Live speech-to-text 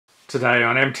Today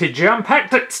on MTG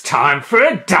Unpacked, it's time for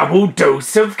a double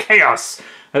dose of chaos.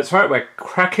 That's right, we're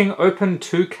cracking open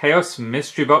 2 chaos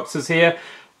mystery boxes here.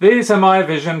 These are my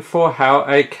vision for how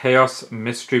a chaos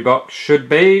mystery box should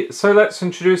be. So let's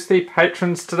introduce the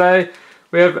patrons today.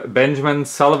 We have Benjamin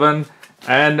Sullivan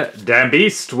and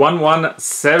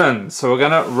Dambeast117. So we're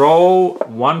going to roll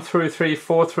 1 through 3,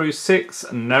 4 through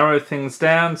 6, narrow things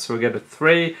down. So we get a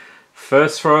 3.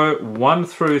 First row, 1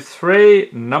 through 3,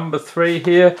 number 3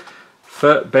 here.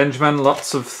 For Benjamin,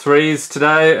 lots of 3s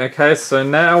today. Okay, so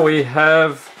now we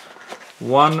have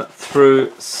 1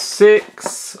 through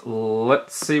 6.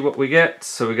 Let's see what we get.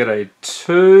 So we get a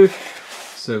 2.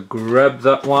 So grab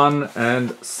that one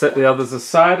and set the others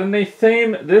aside. And the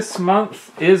theme this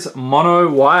month is mono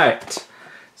white.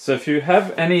 So if you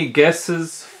have any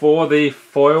guesses for the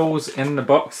foils in the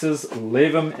boxes,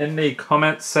 leave them in the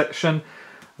comments section.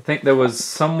 I think there was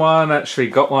someone actually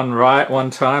got one right one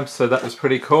time, so that was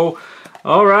pretty cool.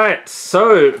 All right,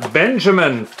 so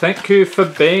Benjamin, thank you for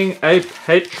being a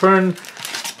patron.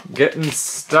 Getting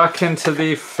stuck into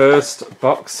the first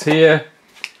box here.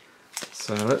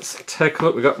 So let's take a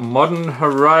look. We got Modern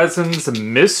Horizons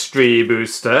Mystery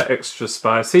Booster, extra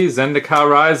spicy. Zendikar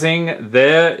Rising,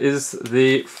 there is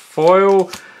the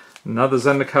foil. Another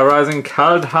Zendikar Rising,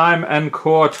 Kaldheim and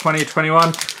Core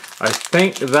 2021. I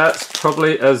think that's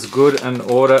probably as good an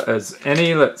order as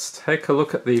any. Let's take a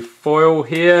look at the foil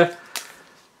here.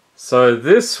 So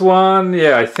this one,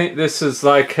 yeah, I think this is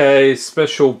like a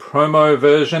special promo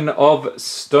version of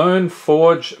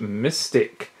Stoneforge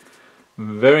Mystic.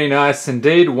 Very nice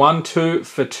indeed. 1, 2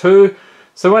 for 2.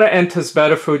 So when it enters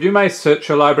Battlefield, you may search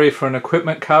your library for an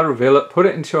equipment card, reveal it, put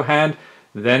it into your hand,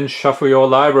 then shuffle your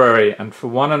library. And for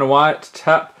 1 and a white,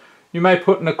 tap, you may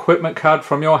put an equipment card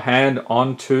from your hand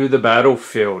onto the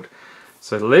battlefield.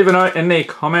 So leave a note in the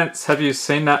comments. Have you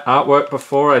seen that artwork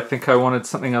before? I think I wanted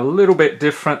something a little bit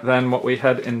different than what we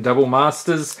had in Double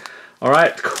Masters. All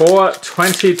right, Core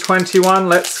 2021,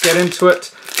 let's get into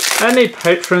it. And the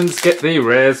patrons get the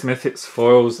rares, mythics,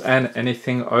 foils, and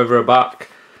anything over $1.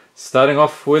 Starting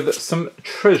off with some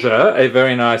treasure, a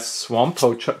very nice swamp.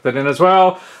 I'll chuck that in as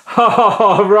well.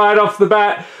 Oh, right off the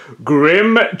bat,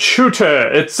 Grim Tutor.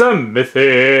 It's a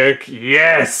mythic.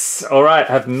 Yes. All right,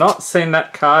 have not seen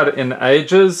that card in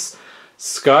ages.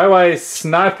 Skyway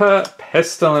Sniper,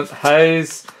 Pestilent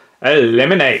Haze,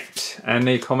 Eliminate. And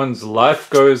the commons Life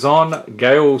Goes On,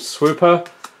 Gale Swooper,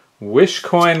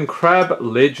 Wishcoin Crab,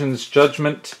 Legion's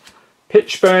Judgment,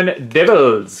 Pitchburn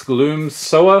Devils, Gloom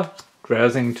Sower,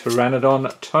 Drowsing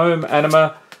Pteranodon, Tome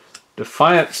Anima,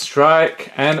 Defiant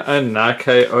Strike, and a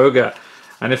Nake Ogre.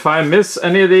 And if I miss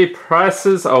any of the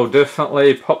prices, I'll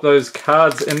definitely pop those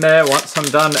cards in there once I'm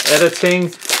done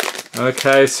editing.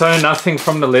 Okay, so nothing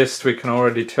from the list, we can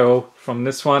already tell from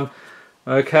this one.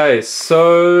 Okay,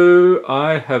 so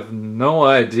I have no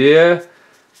idea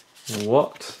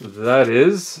what that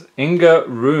is. Inga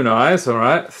Rune Eyes,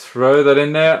 alright, throw that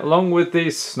in there, along with the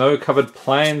snow-covered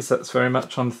plains, that's very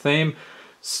much on theme.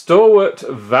 Stalwart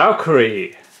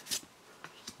Valkyrie,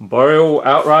 Boreal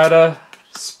Outrider,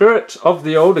 Spirit of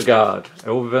the Older Guard,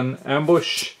 Elven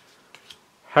Ambush,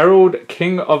 Herald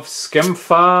King of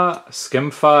Skemfar,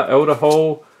 Skemfar Elder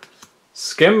Hall,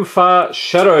 Skemfar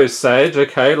Shadow Sage,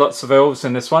 okay, lots of elves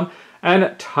in this one,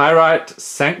 and Tyrite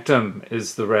Sanctum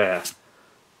is the rare.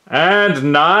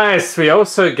 And nice, we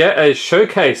also get a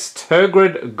showcase,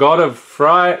 Tergrid, God of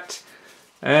Fright.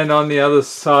 And on the other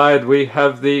side we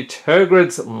have the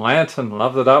Tergrid's Lantern,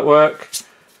 love that artwork.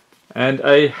 And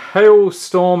a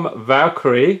Hailstorm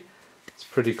Valkyrie, it's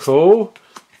pretty cool.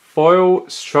 Foil,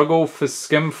 Struggle for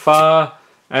Skemfar,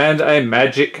 and a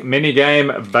Magic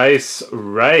minigame base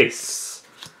race.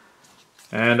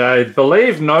 And I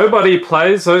believe nobody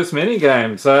plays those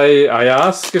minigames. I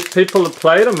asked if people have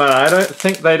played them, and I don't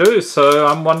think they do. So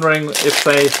I'm wondering if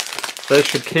they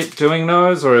should keep doing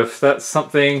those, or if that's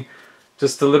something,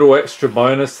 just a little extra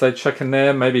bonus they chuck in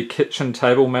there. Maybe kitchen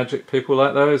table magic people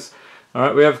like those. All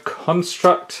right, we have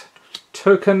Construct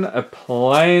Token, a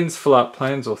Plains, full art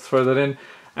Plains, or throw that in.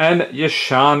 And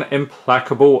Yashan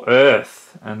Implacable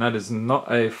Earth. And that is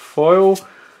not a foil.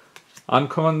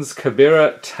 Uncommons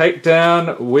Kabira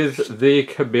Takedown with the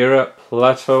Kabira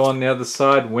Plateau on the other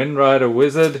side. Windrider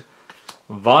Wizard,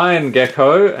 Vine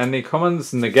Gecko, and the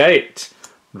commons Negate,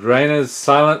 Drainer's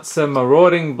Silencer,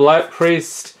 Marauding Blight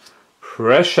Priest,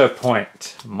 Pressure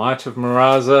Point, Might of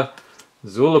Miraza,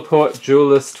 Zulaport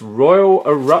Duelist, Royal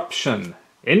Eruption,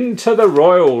 Into the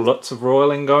Royal, lots of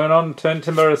roiling going on,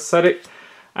 Turntimber Ascetic,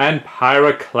 and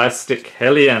Pyroclastic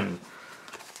Hellion.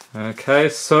 Okay,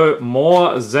 so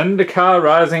more Zendikar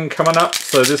Rising coming up.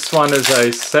 So this one is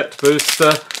a set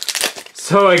booster.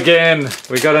 So again,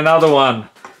 we got another one.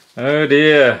 Oh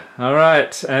dear.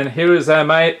 Alright, and here is our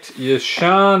mate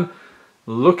Yashan,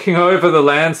 looking over the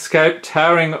landscape,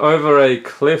 towering over a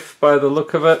cliff by the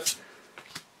look of it.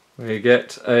 We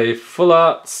get a full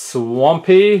art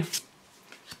Swampy.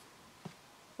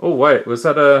 Oh wait, was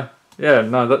that a... yeah,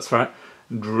 no, that's right.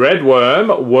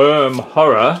 Dreadworm, Worm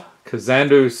Horror,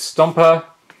 Kazandu Stomper,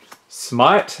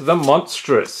 Smite the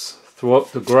Monstrous,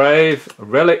 Thwart the Grave,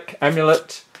 Relic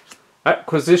Amulet,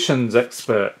 Acquisitions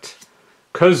Expert,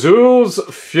 Kazul's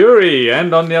Fury,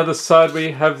 and on the other side we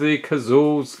have the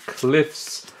Kazul's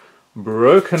Cliffs,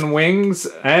 Broken Wings,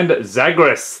 and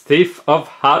Zagreus, Thief of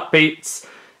Heartbeats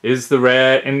is the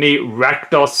rare in the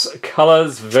Rakdos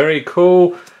colours. Very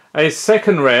cool. A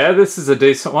second rare, this is a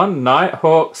decent one,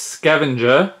 Nighthawk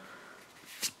Scavenger,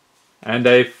 and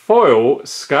a foil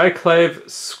Skyclave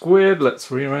Squid. Let's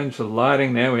rearrange the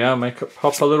lighting, there we are, make it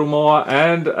pop a little more,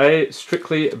 and a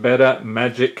Strictly Better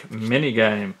Magic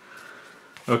minigame.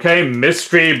 Okay,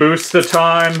 mystery booster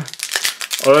time.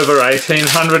 Over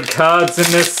 1,800 cards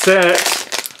in this set.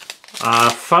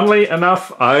 Funnily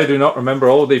enough, I do not remember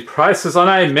all the prices on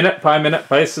a minute-by-minute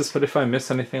basis, but if I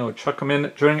miss anything, I'll chuck them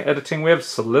in during editing. We have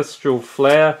Celestial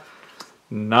Flare,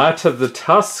 Knight of the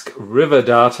Tusk, River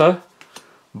Data,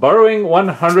 Borrowing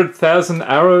 100,000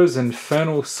 Arrows,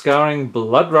 Infernal Scarring,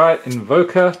 Bloodright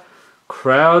Invoker,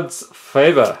 Crowd's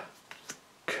Favor,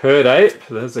 Curd Ape,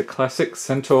 there's a classic,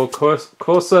 Centaur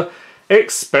Corsa,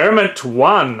 Experiment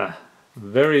 1,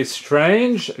 very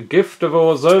strange, Gift of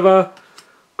Orzova,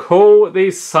 Call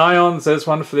these Scions, there's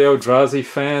one for the Eldrazi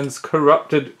fans,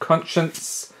 Corrupted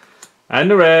Conscience,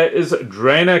 and the rare is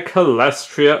Draenor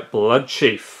Calastria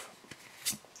Bloodchief.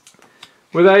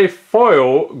 With a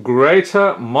foil,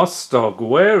 Greater Mossdog.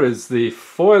 Where is the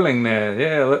foiling there?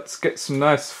 Yeah, let's get some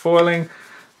nice foiling.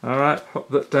 Alright, pop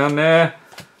that down there.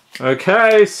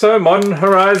 Okay, so Modern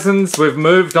Horizons, we've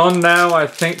moved on now, I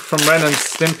think, from Ren and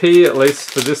Stimpy, at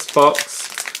least for this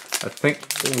box. I think,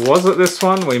 was it this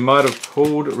one? We might have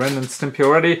pulled Ren and Stimpy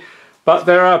already, but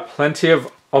there are plenty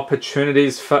of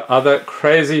opportunities for other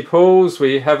crazy pulls.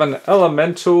 We have an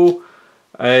Elemental,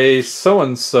 a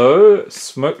So-and-So,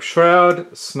 Smoke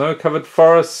Shroud, Snow-Covered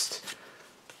Forest,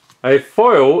 a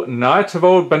foil, Knight of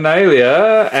Old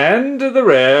Benalia, and the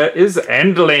rare is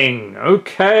Endling.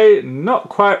 Okay, not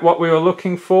quite what we were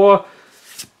looking for.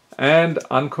 And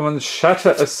uncommon,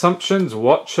 Shatter Assumptions,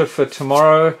 Watcher for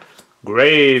Tomorrow,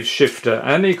 Grave Shifter,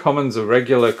 and the commons, a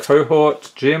regular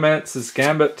Cohort, Geomancer's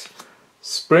Gambit,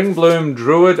 Springbloom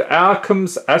Druid,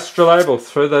 Arkham's Astrolabe, I'll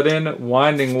throw that in,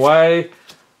 Winding Way,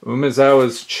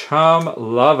 Umezawa's Charm,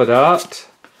 Lavadart,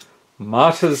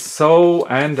 Martyr's Soul,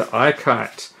 and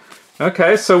Ikite.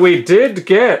 Okay, so we did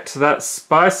get that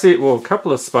spicy, well, a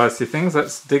couple of spicy things.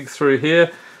 Let's dig through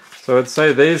here. So I'd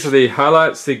say these are the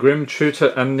highlights, the Grim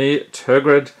Tutor and the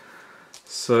Tergrid.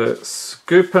 So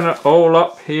scooping it all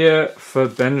up here for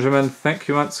Benjamin. Thank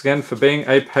you once again for being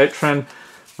a patron.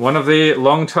 One of the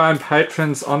long-time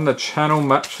patrons on the channel,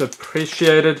 much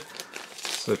appreciated.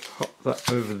 So pop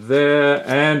that over there.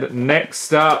 And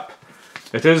next up,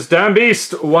 it is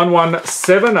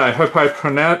Dambeast117. I hope I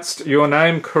pronounced your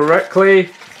name correctly.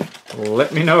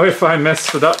 Let me know if I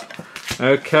messed it up.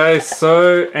 Okay,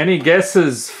 so any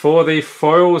guesses for the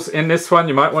foils in this one?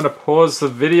 You might want to pause the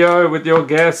video with your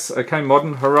guess. Okay,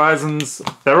 Modern Horizons,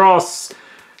 Theros,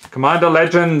 Commander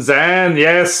Legends, and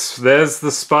yes, there's the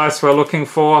spice we're looking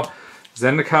for.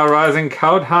 Zendikar Rising,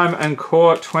 Kaldheim, and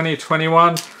Core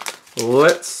 2021.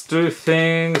 Let's do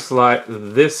things like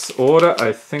this order,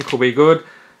 I think will be good.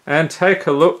 And take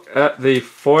a look at the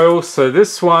foil. So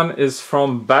this one is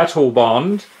from Battle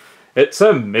Bond. It's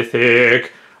a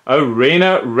mythic.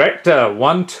 Arena Rector,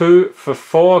 1/2 for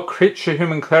 4, creature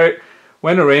human cleric.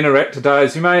 When Arena Rector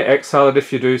dies, you may exile it.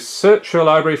 If you do, search your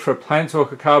library for a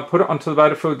Planeswalker card, put it onto the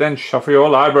battlefield, then shuffle your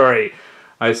library.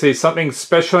 I see something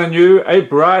special in you, a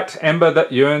bright ember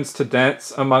that yearns to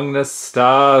dance among the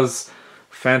stars.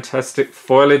 Fantastic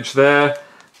foliage there.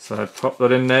 So I pop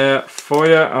that in there for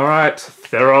you. Alright,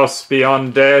 Theros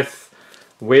Beyond Death.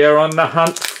 We are on the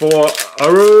hunt for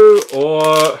Aru,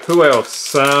 or who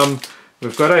else?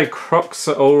 We've got a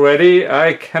Croxa already.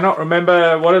 I cannot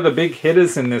remember what are the big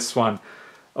hitters in this one.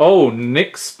 Oh,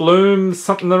 Nyx Bloom,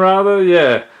 something or other,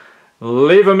 yeah.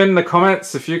 Leave them in the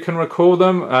comments if you can recall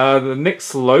them. The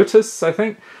Nyx Lotus, I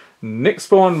think.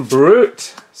 Nyxborn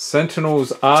Brute,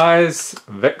 Sentinel's Eyes,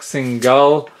 Vexing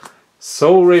Gull,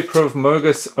 Soul Reaper of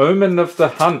Mogus, Omen of the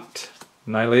Hunt,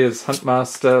 Nylea's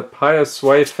Huntmaster, Pious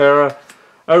Wayfarer,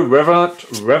 Irreverent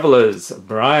Revelers,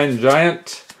 Brian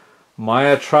Giant,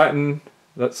 Maya Triton,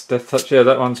 that's Death Touch, yeah,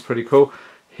 that one's pretty cool.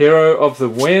 Hero of the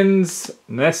Winds,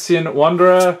 Nessian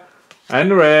Wanderer,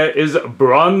 And rare is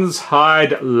Bronze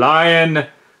Hide Lion.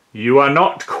 You are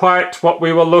not quite what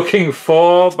we were looking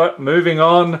for, but moving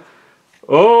on.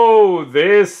 Oh,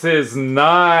 this is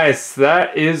nice.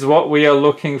 That is what we are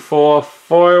looking for.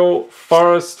 Foil,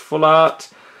 forest, full art.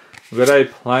 We've got a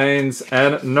plains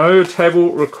and no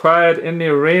table required in the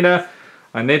arena.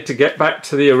 I need to get back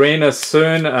to the arena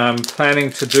soon. I'm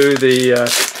planning to do the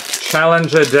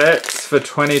Challenger decks for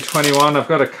 2021. I've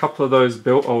got a couple of those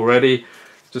built already.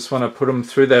 Just want to put them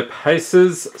through their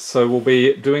paces. So we'll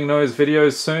be doing those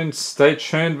videos soon. Stay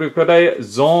tuned. We've got a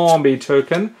zombie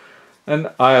token,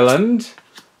 an island,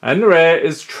 and rare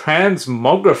is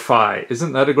Transmogrify.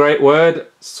 Isn't that a great word?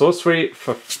 Sorcery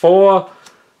for 4.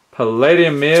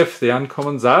 Palladium Mirror for the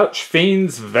uncommons.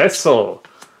 Archfiend's Vessel.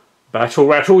 Battle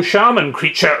Rattle Shaman.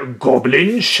 Creature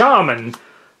Goblin Shaman.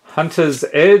 Hunter's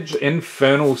Edge.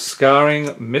 Infernal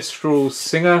Scarring. Mistral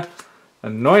Singer.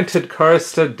 Anointed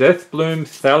Chorister. Deathbloom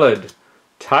Thallid.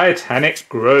 Titanic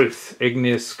Growth.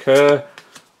 Igneous Cur.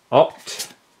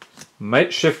 Opt.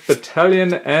 Mateshift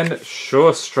Battalion. And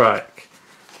Sure Strike.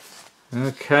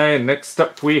 Okay, next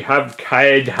up we have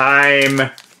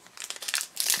Kaidheim.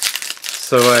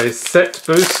 So a set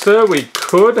booster, we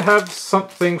could have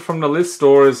something from the list,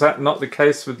 or is that not the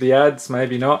case with the ads?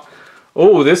 Maybe not.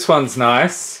 Oh, this one's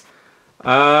nice.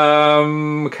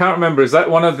 Can't remember, is that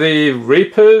one of the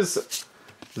Reapers?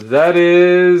 That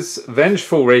is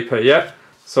Vengeful Reaper, yep.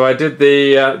 So I did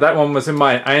the, that one was in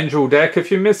my Angel deck.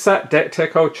 If you missed that deck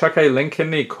tech, I'll chuck a link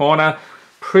in the corner.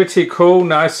 Pretty cool,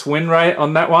 nice win rate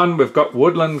on that one. We've got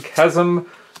Woodland Chasm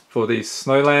for the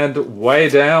Snowland Way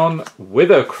Down,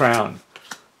 Wither Crown.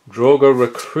 Draugr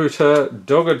Recruiter,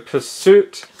 Dogged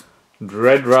Pursuit,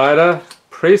 Dread Rider,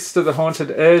 Priest of the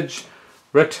Haunted Edge,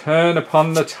 Return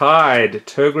Upon the Tide,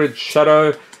 Turgid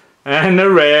Shadow, and a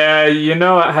rare. You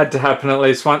know it had to happen at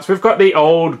least once. We've got the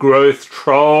Old Growth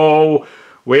Troll.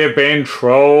 We've been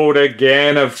trolled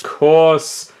again, of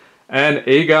course. And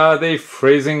Eagar the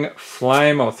Freezing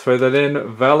Flame, I'll throw that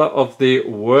in. Valor of the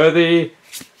Worthy.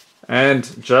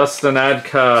 And just an ad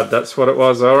card, that's what it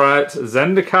was. Alright,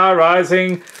 Zendikar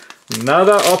Rising.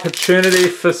 Another opportunity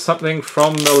for something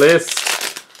from the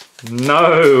list.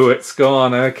 No, it's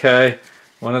gone. Okay,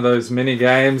 one of those mini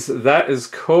games. That is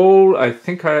cool. I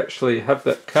think I actually have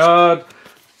that card.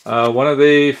 One of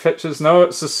the fetches. No,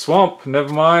 it's a swamp.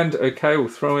 Never mind. Okay, we'll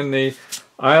throw in the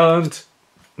island.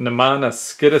 Namana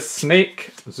Skitter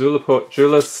Sneak. Zulaport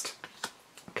Duelist.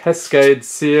 Cascade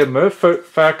Seer. Merfolk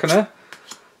Falconer.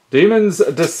 Demon's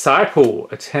Disciple,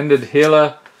 Attended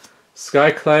Healer,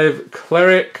 Skyclave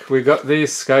Cleric. We got the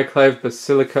Skyclave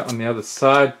Basilica on the other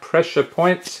side. Pressure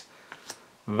Point,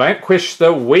 Vanquish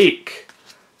the Weak,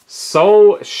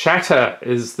 Soul Shatter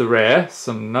is the rare.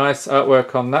 Some nice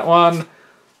artwork on that one.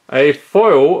 A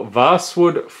foil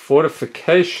Vastwood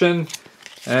Fortification,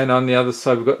 and on the other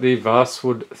side we've got the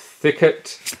Vastwood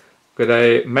Thicket. Got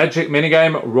a Magic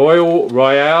minigame, Royal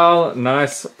Royale.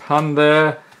 Nice pun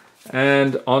there.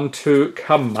 And on to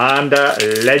Commander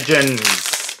Legends.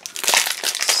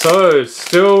 So,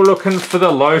 still looking for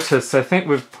the Lotus. I think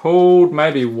we've pulled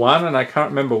maybe one, and I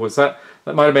can't remember, was that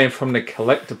might have been from the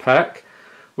collector pack.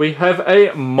 We have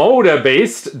a Molder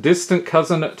Beast, distant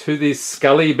cousin to the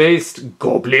Scully Beast,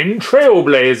 Goblin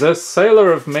Trailblazer,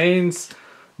 Sailor of Means,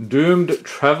 Doomed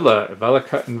Traveller,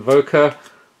 Valakut Invoker,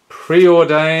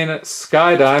 Preordain,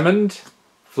 Sky Diamond,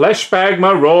 Fleshbag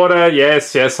Marauder,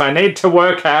 yes, I need to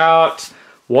work out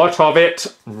what of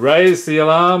it. Raise the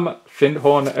Alarm,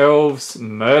 Findhorn Elves,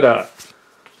 Murder.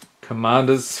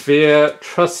 Commander's Sphere,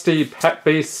 Trusty Pack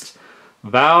Beast,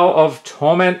 Vow of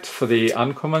Torment for the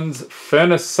uncommons,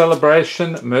 Furnace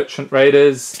Celebration, Merchant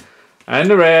Raiders, and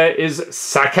the rare is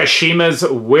Sakashima's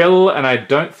Will, and I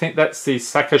don't think that's the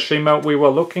Sakashima we were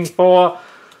looking for.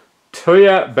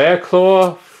 Tuya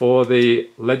Bearclaw for the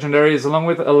legendaries, along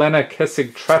with Elena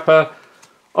Kessig Trapper.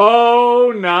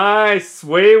 Oh, nice.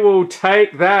 We will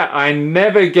take that. I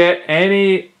never get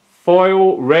any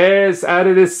foil rares out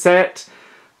of this set,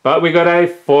 but we got a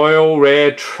foil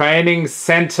rare Training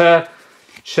Center.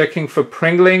 Checking for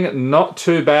Pringling. Not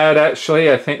too bad,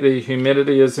 actually. I think the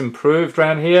humidity has improved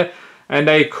around here. And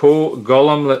a cool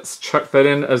Golem. Let's chuck that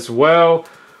in as well.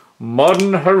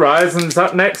 Modern Horizons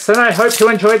up next, and I hope you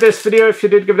enjoyed this video. If you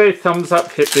did, give it a thumbs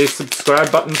up, hit the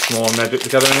subscribe button for more Magic the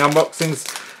Gathering unboxings,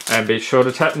 and be sure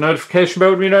to tap the notification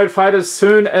bell to be notified as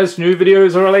soon as new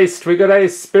videos are released. We got a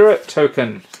Spirit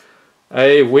token,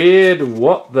 a weird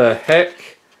what the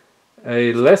heck,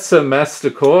 a Lesser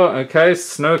Mastercore, okay,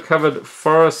 Snow-Covered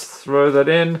Forest, throw that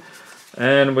in,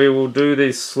 and we will do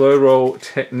the slow roll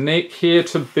technique here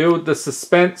to build the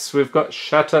suspense. We've got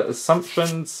Shatter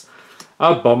Assumptions,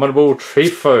 Abominable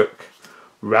Treefolk,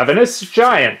 Ravenous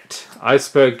Giant,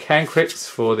 Iceberg Cancrix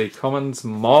for the commons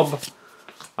mob,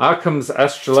 Arkham's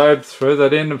Astrolabe, throw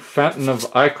that in, Fountain of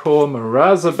Ichor,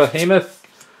 Miraza Behemoth,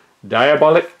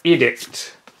 Diabolic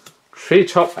Edict,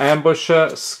 Treetop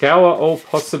Ambusher, Scour All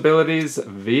Possibilities,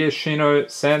 Viashino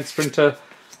Sand Sprinter,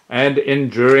 and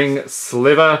Enduring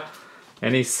Sliver.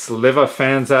 Any Sliver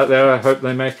fans out there, I hope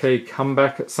they make a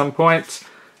comeback at some point.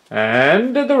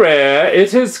 And the rare,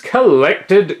 it is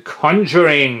Collected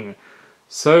Conjuring.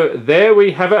 So there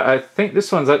we have it. I think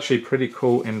this one's actually pretty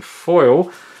cool in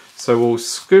foil. So we'll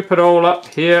scoop it all up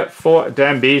here for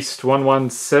Dambeast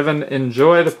 117.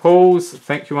 Enjoy the pulls.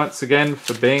 Thank you once again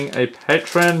for being a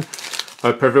patron.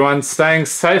 Hope everyone's staying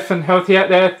safe and healthy out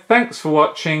there. Thanks for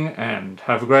watching and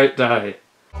have a great day.